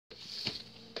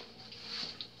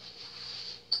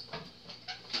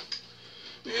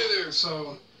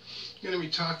So, I'm going to be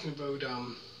talking about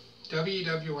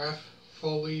WWF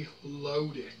Fully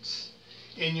Loaded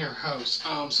in your house.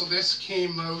 So this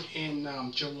came out in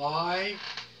July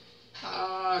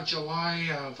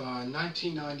of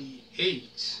 1998.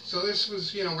 So this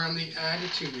was, around the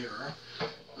Attitude Era.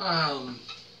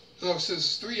 So it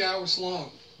says 3 hours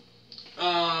long.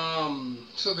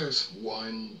 So there's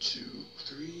 1, 2,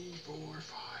 3, 4, 5,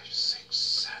 6,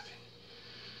 7,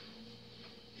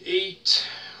 8,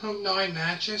 9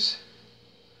 matches.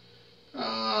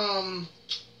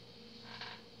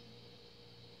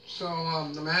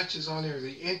 The matches on there,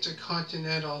 the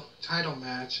Intercontinental title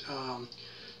match.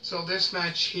 So this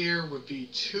match here would be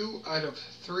 2 out of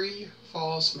 3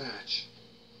 falls match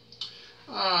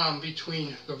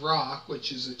between The Rock,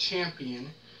 which is a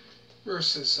champion,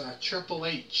 versus Triple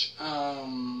H.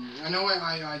 I know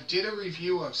I did a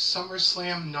review of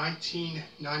SummerSlam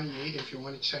 1998, if you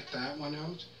want to check that one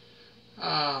out.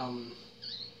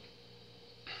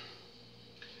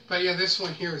 But yeah, this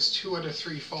one here is 2 out of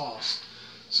 3 falls.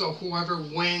 So whoever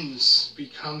wins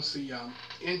becomes the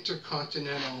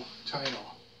Intercontinental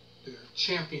title. The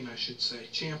champion, I should say.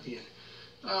 Champion.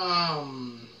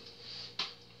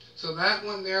 So that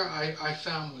one there I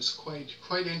found was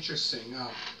quite interesting.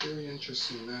 Very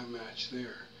interesting, that match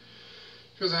there.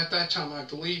 Because at that time, I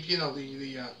believe, the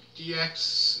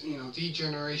DX,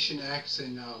 D-Generation X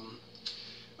and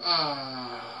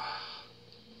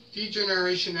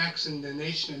D-Generation X and the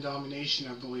Nation of Domination,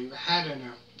 I believe,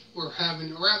 were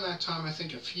having, around that time, I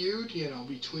think, a feud,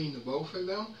 between the both of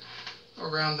them,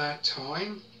 around that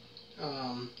time.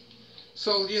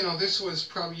 So, this was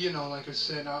probably, like I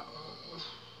said,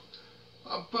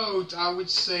 about, I would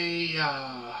say,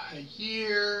 a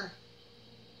year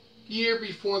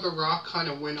before The Rock kind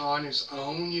of went on his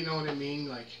own, you know what I mean,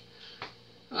 like,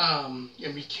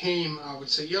 and became, I would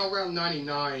say, around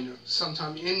 99,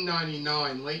 sometime in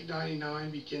 99, late 99,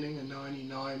 beginning of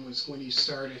 99 was when he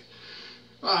started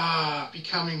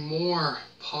becoming more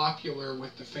popular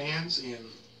with the fans, and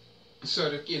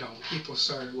sort of, people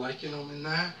started liking him in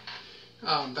that.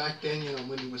 Back then,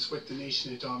 when he was with the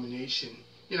Nation of Domination,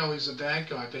 he was a bad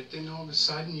guy, but then all of a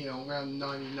sudden, around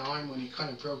 99, when he kind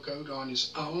of broke out on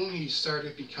his own, he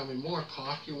started becoming more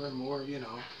popular, more,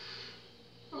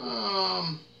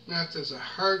 that there's a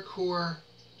hardcore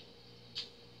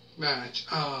match.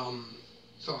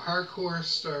 So hardcore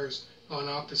stars on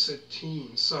opposite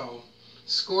teams. So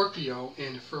Scorpio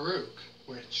and Farouk,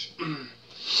 which,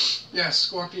 yeah,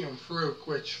 Scorpio and Farouk,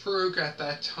 which Farouk at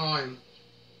that time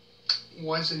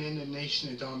wasn't in the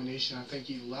Nation of Domination. I think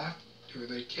he left, or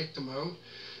they kicked him out.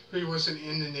 But he wasn't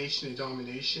in the Nation of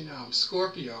Domination.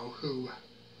 Scorpio, who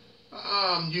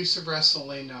used to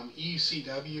wrestle in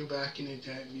ECW back in the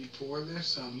day before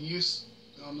this. I'm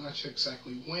not sure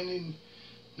exactly when, in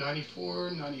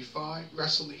 94, 95,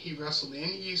 he wrestled in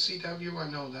ECW, I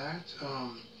know that.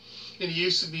 And he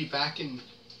used to be back in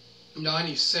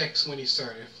 96 when he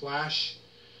started. Flash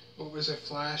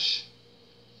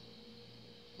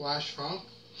Funk?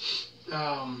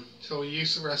 So he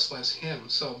used to wrestle as him.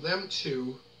 So them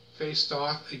two faced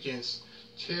off against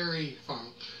Terry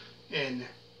Funk and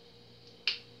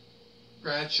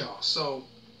Bradshaw. So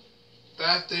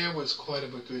that there was quite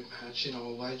of a good match, a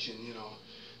legend, he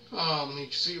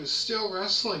was still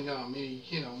wrestling.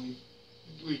 He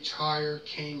retired,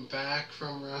 came back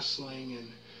from wrestling,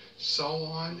 and so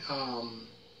on.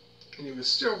 And he was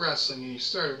still wrestling, and he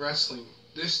started wrestling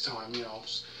this time,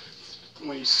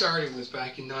 when he started was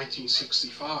back in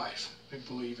 1965, I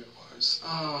believe it was.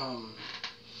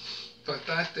 But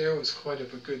that there was quite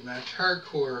of a good match.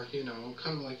 Hardcore,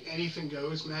 kind of like anything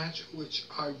goes match, which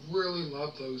I really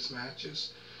love those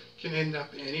matches. Can end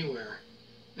up anywhere.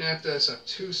 And that does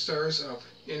 2 stars of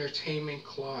Entertainment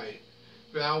Clyde.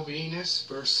 Val Venus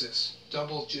versus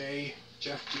Double J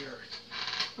Jeff Jarrett.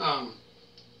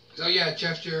 So yeah,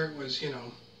 Jeff Jarrett was,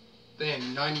 then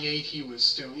in 98 he was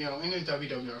still, in the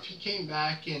WWF. He came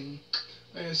back in,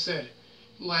 like I said,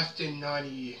 left in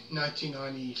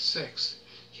 1996.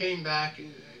 Came back.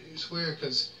 It's weird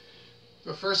because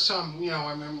the first time,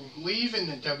 I remember leaving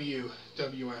the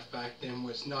WWF back then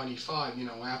was 95,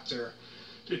 after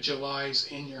the July's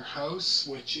In Your House,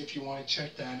 which if you want to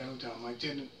check that out, I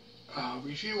did a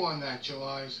review on that,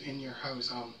 July's In Your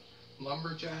House,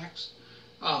 Lumberjacks,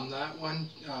 that one,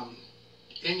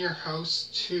 In Your House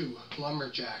 2,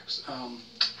 Lumberjacks,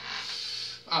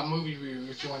 movie review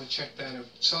if you want to check that out.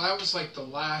 So that was like the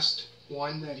last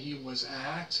one that he was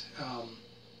at,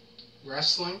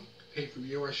 wrestling,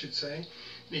 pay-per-view I should say, and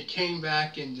he came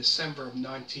back in December of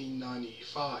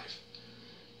 1995,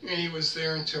 and he was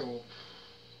there until,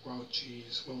 well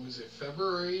geez, what was it,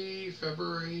 February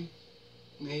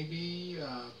maybe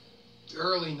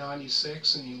early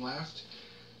 '96, and he left.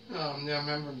 Now I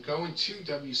remember him going to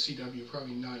WCW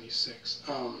probably '96,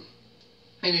 and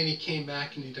then he came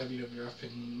back in the WWF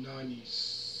in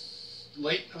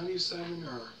late '97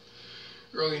 or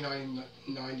early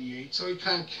 '98. So he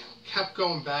kind of kept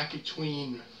going back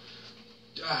between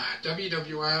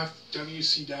WWF,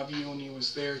 WCW, and he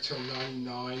was there till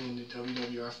 '99, and the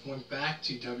WWF went back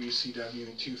to WCW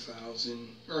in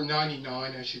 2000 or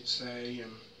 '99, I should say,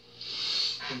 and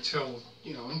until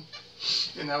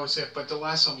and that was it. But the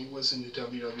last time he was in the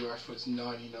WWF was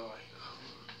 '99.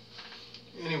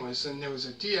 Anyways, then there was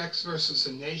a DX versus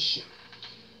a Nation,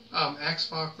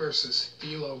 X-Pac versus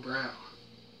D'Lo Brown,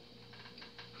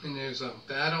 and there's a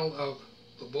Battle of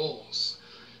the Bulls,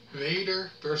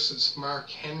 Vader versus Mark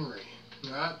Henry.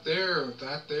 That there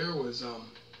was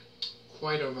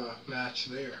quite of a match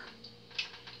there.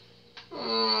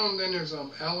 Then there's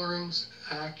Ellering's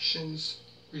actions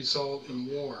result in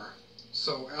war.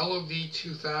 So LOV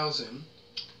 2000,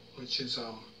 which is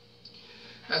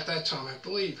at that time I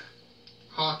believe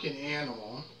Hawk and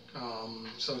Animal.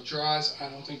 So Droz, I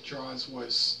don't think Droz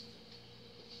was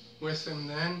with him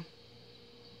then.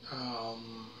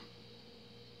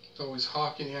 So it was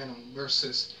Hawk and Animal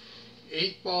versus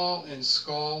 8-Ball and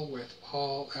Skull with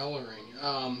Paul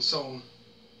Ellering. So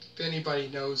if anybody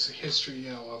knows the history,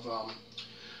 of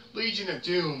Legion of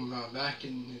Doom back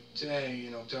in the day,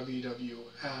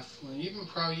 WWF,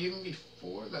 probably even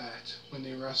before that, when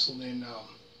they wrestled in, I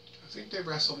think they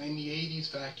wrestled in the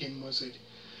 80s back in, was it,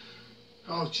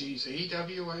 oh geez,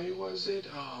 AWA was it?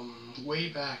 Way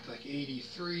back, like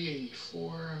 83,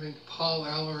 84, I think Paul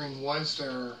Ellering was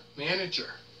their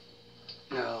manager.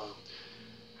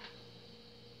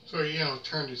 So he,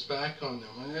 turned his back on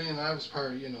them, and that was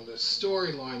part of, the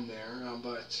storyline there,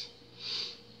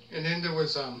 and then there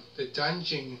was the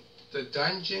dungeon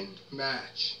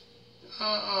match,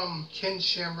 Ken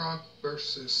Shamrock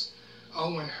versus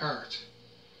Owen Hart.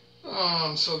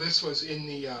 So this was in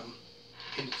the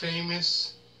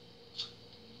infamous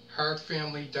Hart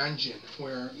family dungeon,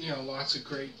 where lots of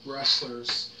great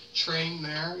wrestlers trained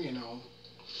there.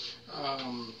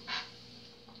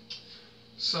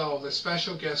 So the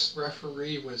special guest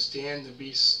referee was Dan the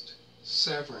Beast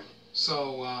Severn.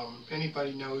 So if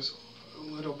anybody knows a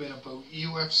little bit about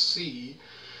UFC,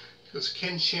 because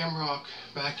Ken Shamrock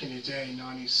back in the day,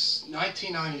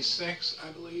 1996,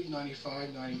 I believe, 95,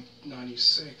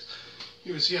 96,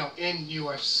 he was, in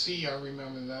UFC. I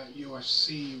remember that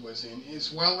UFC was in,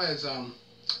 as well as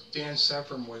Dan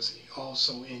Severn was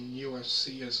also in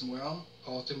UFC as well,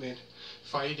 Ultimate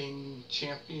Fighting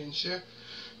Championship.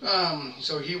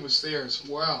 So he was there as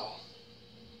well.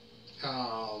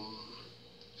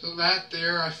 So that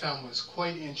there I found was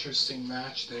quite interesting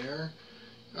match there.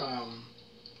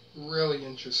 Really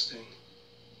interesting.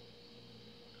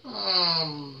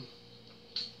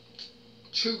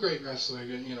 Two great wrestlers,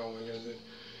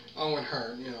 Owen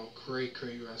Hart, great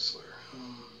wrestler.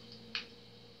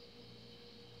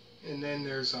 And then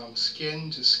there's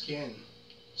Skin to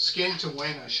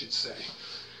Win, I should say.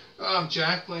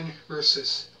 Jacqueline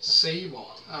versus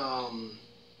Sable.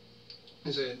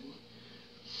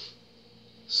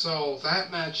 So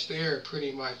that match there,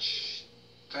 pretty much,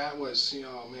 that was,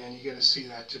 man, you got to see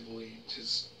that to believe.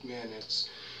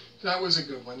 That was a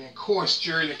good one. And of course,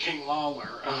 Jerry the King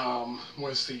Lawler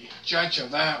was the judge of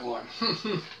that one.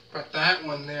 But that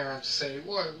one there, I have to say,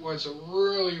 was a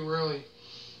really, really,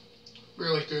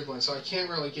 really good one. So I can't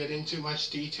really get into much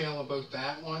detail about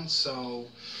that one. So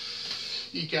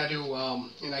you got to,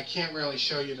 and I can't really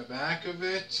show you the back of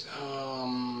it.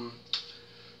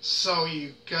 So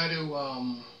you got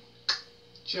to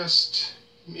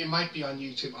it might be on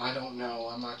YouTube. I don't know.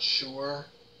 I'm not sure.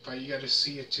 But you got to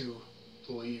see it to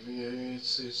believe it.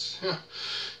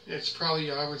 It's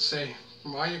probably, I would say,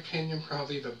 in my opinion,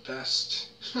 probably the best,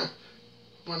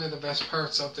 one of the best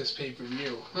parts of this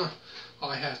pay-per-view.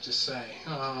 I have to say.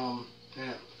 Yeah,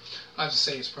 I have to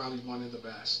say it's probably one of the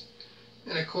best.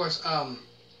 And of course, I'd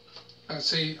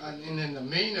say, and then the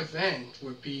main event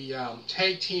would be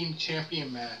tag team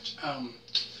champion match.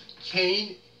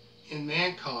 Kane and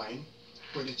Mankind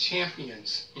were the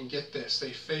champions, and get this,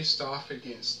 they faced off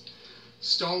against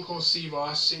Stone Cold Steve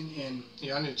Austin and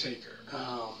The Undertaker.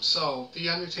 So The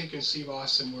Undertaker and Steve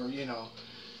Austin were,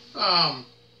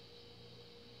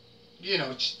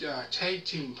 tag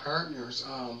team partners.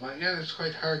 But yeah, it's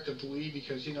quite hard to believe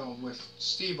because, with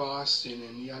Steve Austin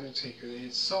and The Undertaker, they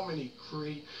had so many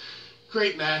great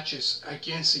matches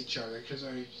against each other, because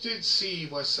I did see,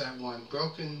 what's that one,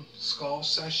 Broken Skull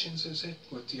Sessions, is it,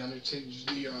 with The Undertaker,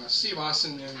 Steve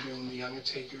Austin interviewing The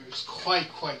Undertaker. It's quite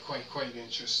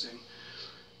interesting.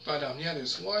 But yeah,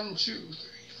 there's 1, 2, 3, 4,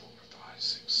 5,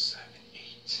 6, 7,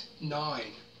 8, 9.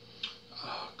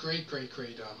 Great.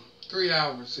 3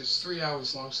 hours. It's 3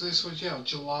 hours long. So this was,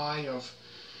 July of.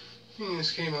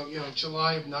 This came out,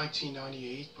 July of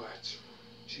 1998. But,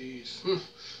 geez,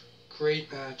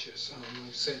 great matches. Like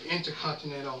I said,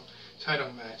 Intercontinental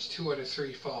title match, 2 out of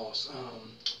 3 falls.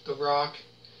 The Rock,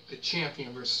 the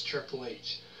champion, versus Triple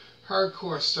H.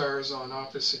 Hardcore stars on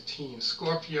opposite teams.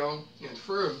 Scorpio and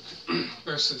Farouk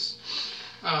versus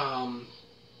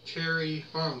Terry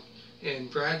Funk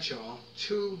and Bradshaw.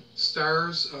 2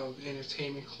 stars of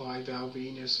entertainment. Clive Val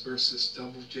Venus versus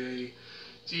Double J.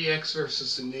 DX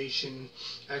versus The Nation.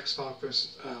 X-Pac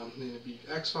versus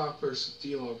X-Pac versus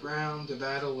D'Lo Brown. The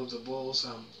Battle of the Bulls.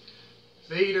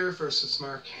 Vader versus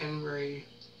Mark Henry.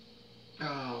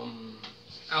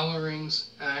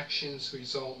 Ellering's actions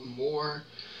result in war.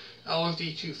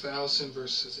 LFD 2000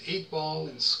 versus 8-Ball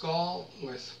and Skull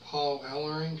with Paul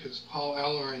Ellering, because Paul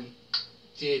Ellering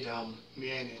did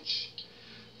manage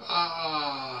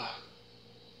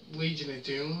Legion of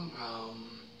Doom,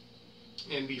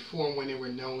 and before, when they were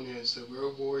known as the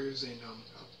Road Warriors in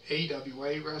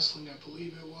AWA Wrestling, I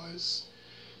believe it was,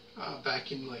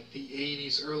 back in like the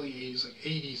 80s, early 80s, like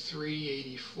 83,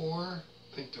 84,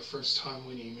 I think the first time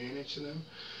when he managed them.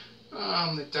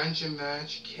 The dungeon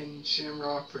match, Ken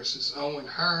Shamrock versus Owen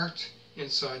Hart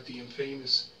inside the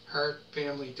infamous Hart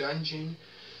family dungeon.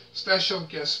 Special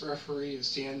guest referee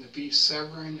is Dan the Beast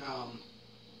Severin.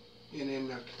 And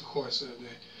then, of course, the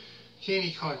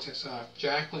Candy contest,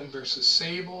 Jacqueline versus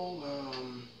Sable.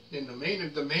 In the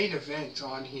main event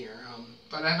on here.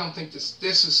 But I don't think this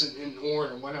isn't in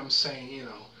order. What I'm saying,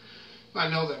 I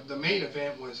know that the main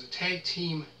event was a tag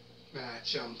team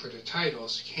match for the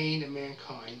titles, Kane and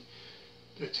Mankind.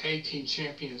 The tag team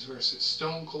champions versus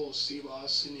Stone Cold Steve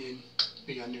Austin and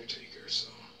The Undertaker. So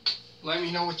let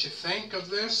me know what you think of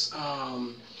this.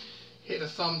 Hit a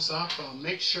thumbs up.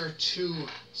 Make sure to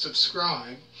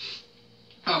subscribe.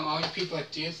 All you people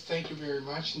that did, thank you very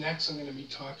much. Next, I'm going to be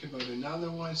talking about another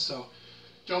one. So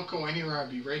don't go anywhere. I'll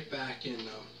be right back. And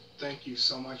thank you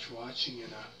so much for watching.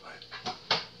 And bye.